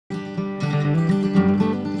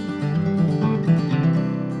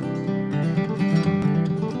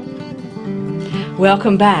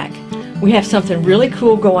Welcome back. We have something really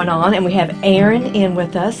cool going on, and we have Aaron in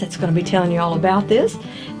with us that's going to be telling you all about this.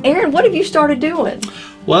 Aaron, what have you started doing?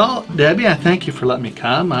 Well, Debbie, I thank you for letting me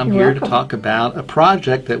come. I'm You're here welcome. to talk about a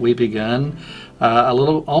project that we begun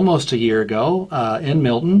almost a year ago in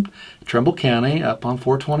Milton, Trimble County, up on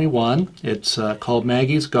 421. It's called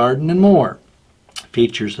Maggie's Garden and More.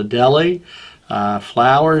 Features a deli,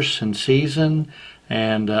 flowers in season,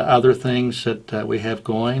 and other things that we have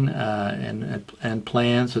going and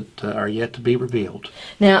plans that are yet to be revealed.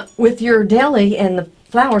 Now, with your deli and the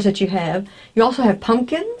flowers that you also have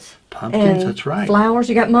pumpkins? Pumpkins, and that's right. Flowers,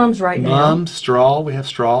 you got mums right now. Mums, straw, we have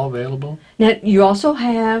straw available. Now, you also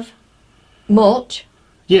have mulch.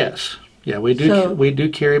 Yes, yeah, we do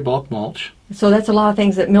carry bulk mulch. So that's a lot of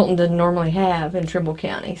things that Milton doesn't normally have in Trimble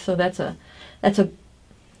County. So that's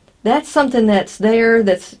something that's there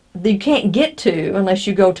that you can't get to unless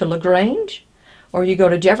you go to LaGrange, or you go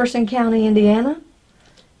to Jefferson County, Indiana,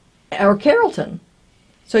 or Carrollton.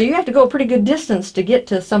 So you have to go a pretty good distance to get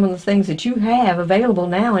to some of the things that you have available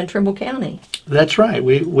now in Trimble County. That's right.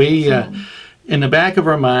 We in the back of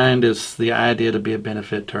our mind is the idea to be a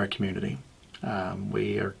benefit to our community.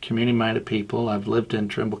 We are community-minded people. I've lived in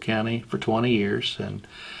Trimble County for 20 years,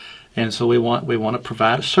 and so we want to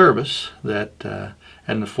provide a service that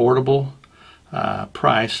at an affordable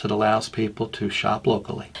price that allows people to shop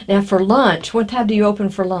locally. Now, for lunch, what time do you open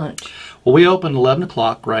for lunch? Well, we open 11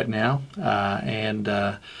 o'clock right now, and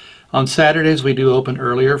on Saturdays we do open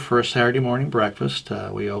earlier for a Saturday morning breakfast.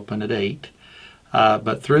 We open at 8.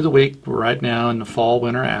 But through the week, we're right now in the fall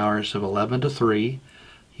winter hours of 11 to 3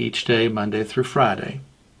 each day, Monday through Friday.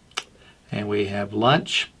 And we have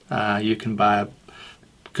lunch. You can buy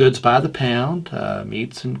goods by the pound,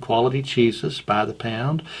 meats and quality cheeses by the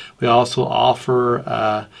pound. We also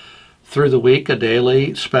offer through the week a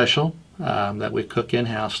daily special that we cook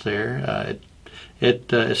in-house there.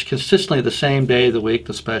 It is consistently the same day of the week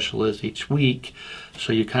the special is each week,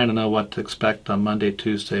 so you kind of know what to expect on Monday,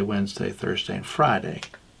 Tuesday, Wednesday, Thursday, and Friday.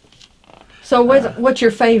 So what's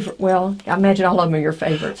your favorite? Well, I imagine all of them are your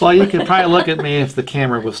favorites. Well, you could probably look at me if the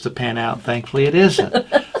camera was to pan out. Thankfully, it isn't.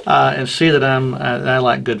 And see that I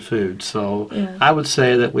like good food. So yeah. I would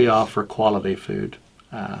say that we offer quality food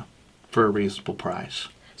for a reasonable price.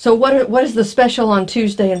 So what is the special on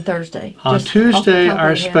Tuesday and Thursday? On Tuesday,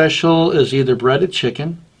 our special is either breaded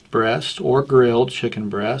chicken breast or grilled chicken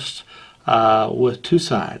breast with 2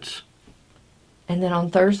 sides. And then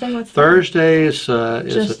on Thursday, what's Thursday is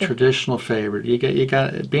a traditional favorite. You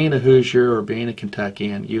got being a Hoosier or being a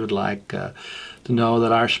Kentuckian, you would like to know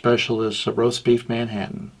that our special is a roast beef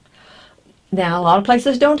Manhattan. Now, a lot of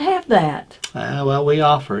places don't have that. Well, we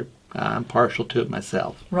offer it. I'm partial to it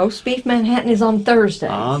myself. Roast beef Manhattan is on Thursdays.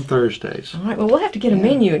 On Thursdays. All right. Well, we'll have to get a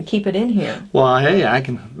menu and keep it in here. Well, hey, I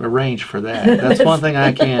can arrange for that. That's one thing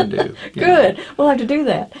I can do. Good. We'll have to do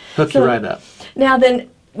that. Hook you right up. Now then,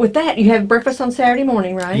 with that, you have breakfast on Saturday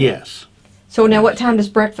morning, right? Yes. So now, what time does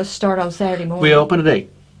breakfast start on Saturday morning? We open at 8,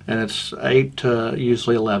 and it's 8 to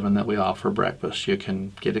usually 11 that we offer breakfast. You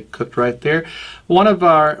can get it cooked right there. One of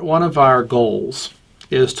our goals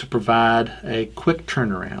is to provide a quick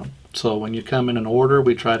turnaround. So when you come in and order,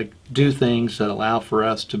 we try to do things that allow for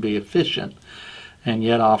us to be efficient and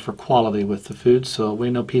yet offer quality with the food. So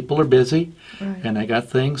we know people are busy, right, and they got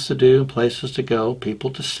things to do, places to go,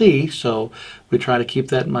 people to see. So we try to keep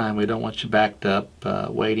that in mind. We don't want you backed up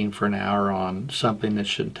waiting for an hour on something that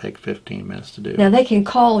shouldn't take 15 minutes to do. Now they can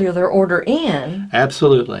call their order in.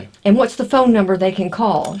 Absolutely. And what's the phone number they can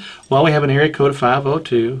call? Well, we have an area code of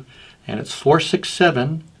 502, and it's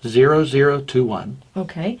 467-0021.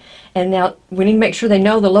 Okay. And now we need to make sure they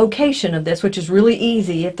know the location of this, which is really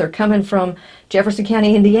easy. If they're coming from Jefferson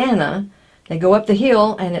County, Indiana, they go up the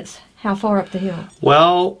hill, and it's how far up the hill?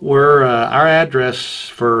 Well, we're our address,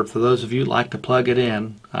 for those of you who like to plug it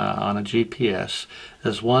in on a GPS,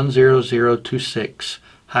 is 10026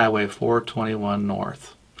 Highway 421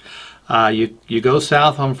 North. You go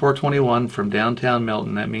south on 421 from downtown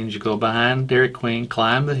Milton. That means you go behind Dairy Queen,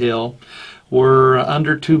 climb the hill. We're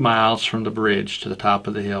under 2 miles from the bridge to the top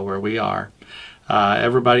of the hill where we are.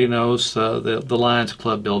 Everybody knows the Lions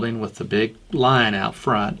Club building with the big line out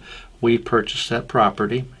front. We purchased that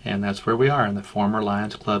property, and that's where we are, in the former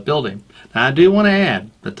Lions Club building. Now, I do want to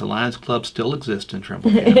add that the Lions Club still exists in Trimble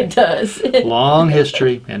County. It does. Long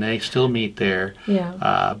history, and they still meet there.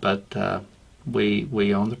 Yeah. But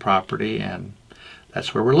we own the property, and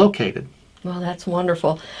that's where we're located. Well, that's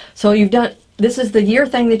wonderful. So this is the year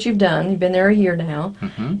thing that you've done. You've been there a year now.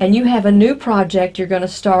 Mm-hmm. And you have a new project you're going to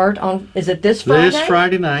start on, is it this Friday? This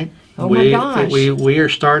Friday night. Oh my gosh. We are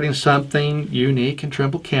starting something unique in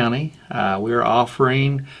Trimble County. We are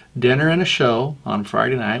offering dinner and a show on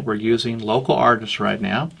Friday night. We're using local artists right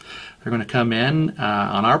now. They're going to come in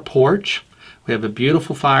on our porch. We have a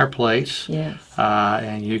beautiful fireplace. Yes.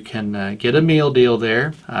 And you can get a meal deal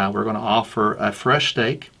there. We're going to offer a fresh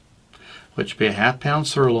steak, which would be a half-pound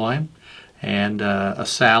sirloin, and a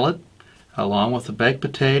salad, along with a baked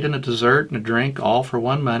potato and a dessert and a drink, all for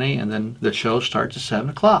one money, and then the show starts at 7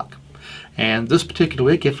 o'clock. And this particular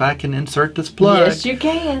week, if I can insert this plug, yes, you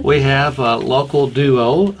can. We have a local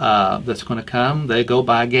duo that's going to come. They go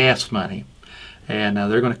by gas money, and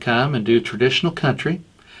they're going to come and do traditional country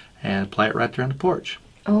and play it right there on the porch.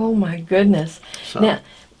 Oh my goodness. So, now,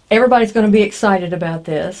 everybody's going to be excited about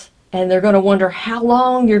this, and they're going to wonder how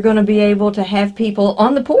long you're going to be able to have people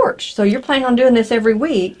on the porch. So you're planning on doing this every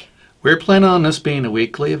week. we're planning on this being a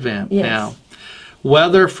weekly event. Yes. Now,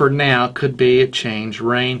 weather for now could be a change.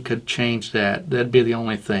 Rain could change that. That'd be the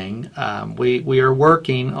only thing. We are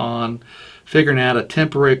working on figuring out a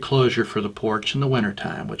temporary closure for the porch in the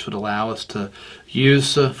wintertime, which would allow us to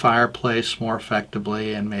use the fireplace more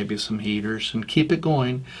effectively and maybe some heaters and keep it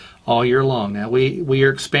going all year long. Now, we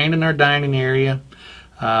are expanding our dining area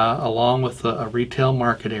along with a retail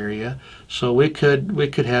market area, so we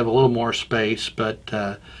could have a little more space,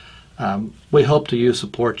 but we hope to use the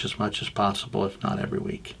porch as much as possible, if not every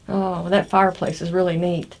week. Oh, that fireplace is really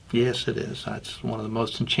neat. Yes, it is. That's one of the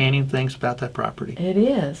most enchanting things about that property. It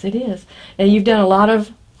is. It is. And you've done a lot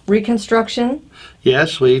of reconstruction.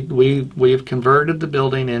 Yes, we've converted the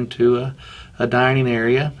building into a dining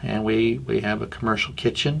area, and we have a commercial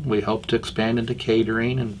kitchen. We hope to expand into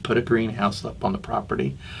catering and put a greenhouse up on the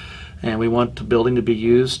property. And we want the building to be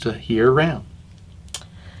used year-round.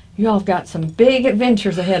 You all have got some big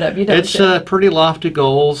adventures ahead of you, don't It's you? pretty lofty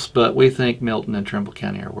goals, but we think Milton and Trimble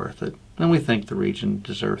County are worth it. And we think the region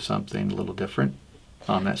deserves something a little different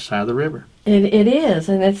on that side of the river. It is,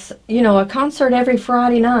 and it's, a concert every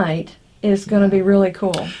Friday night is going to be really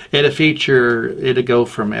cool. It'll go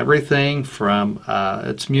from everything from,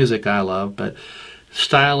 it's music I love, but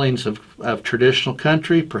stylings of traditional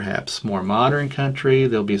country, perhaps more modern country.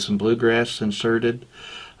 There'll be some bluegrass inserted,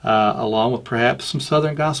 along with perhaps some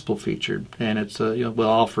Southern gospel featured. And it's we'll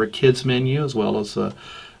offer a kids menu as well as an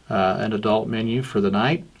adult menu for the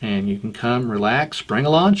night. And you can come, relax, bring a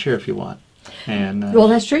lawn chair if you want. And Well,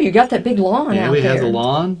 that's true. You got that big lawn out there. yeah, we have the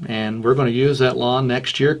lawn, and we're going to use that lawn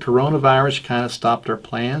next year. Coronavirus kind of stopped our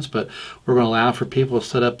plans, but we're going to allow for people to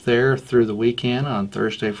sit up there through the weekend on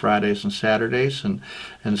Thursday, Fridays, and Saturdays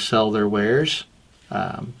and sell their wares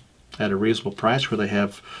at a reasonable price where they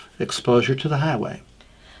have exposure to the highway.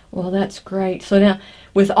 Well, that's great. So now,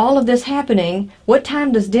 with all of this happening, what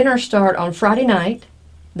time does dinner start on Friday night?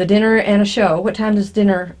 The dinner and a show. What time does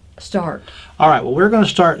dinner start? All right, well, we're going to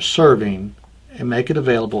start serving and make it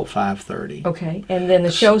available at 5:30. Okay, and then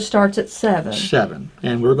the show starts at 7. 7.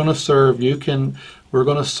 And we're going to serve, we're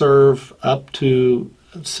going to serve up to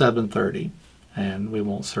 7:30, and we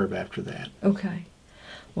won't serve after that. Okay.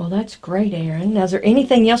 Well, that's great, Aaron. Now, is there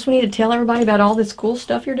anything else we need to tell everybody about all this cool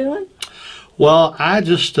stuff you're doing? Well, I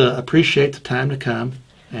just appreciate the time to come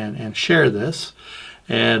and share this.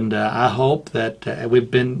 And I hope that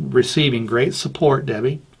we've been receiving great support,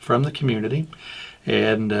 Debbie, from the community.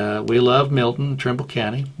 And we love Milton, Trimble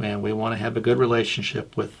County, and we want to have a good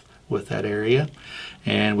relationship with that area.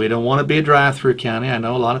 And we don't want to be a drive-through county. I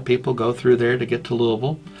know a lot of people go through there to get to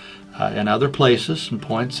Louisville and other places and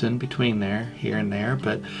points in between there, here and there.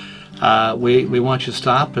 But we want you to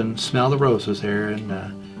stop and smell the roses there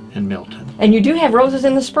in Milton. And you do have roses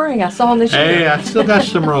in the spring. I saw them this year. Hey, I still got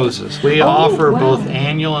some roses. We Oh, offer wow. both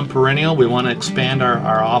annual and perennial. We want to expand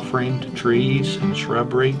our offering to trees and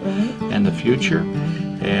shrubbery in the future.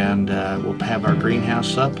 And we'll have our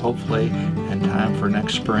greenhouse up, hopefully, in time for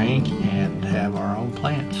next spring and have our own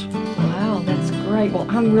plants. Wow, that's great. Well,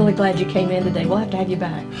 I'm really glad you came in today. We'll have to have you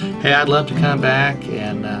back. Hey, I'd love to come back,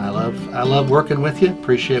 and I love working with you.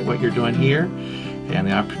 Appreciate what you're doing here and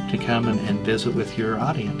the opportunity to come and visit with your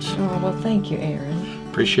audience. Oh, well, thank you, Aaron.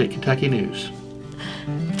 Appreciate Kentucky News.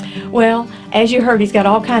 Well, as you heard, he's got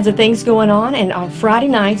all kinds of things going on, and on Friday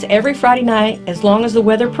nights, every Friday night, as long as the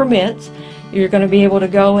weather permits, you're going to be able to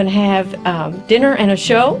go and have dinner and a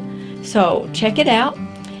show, so check it out.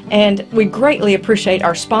 And we greatly appreciate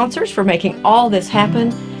our sponsors for making all this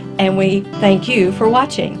happen, and we thank you for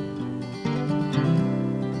watching.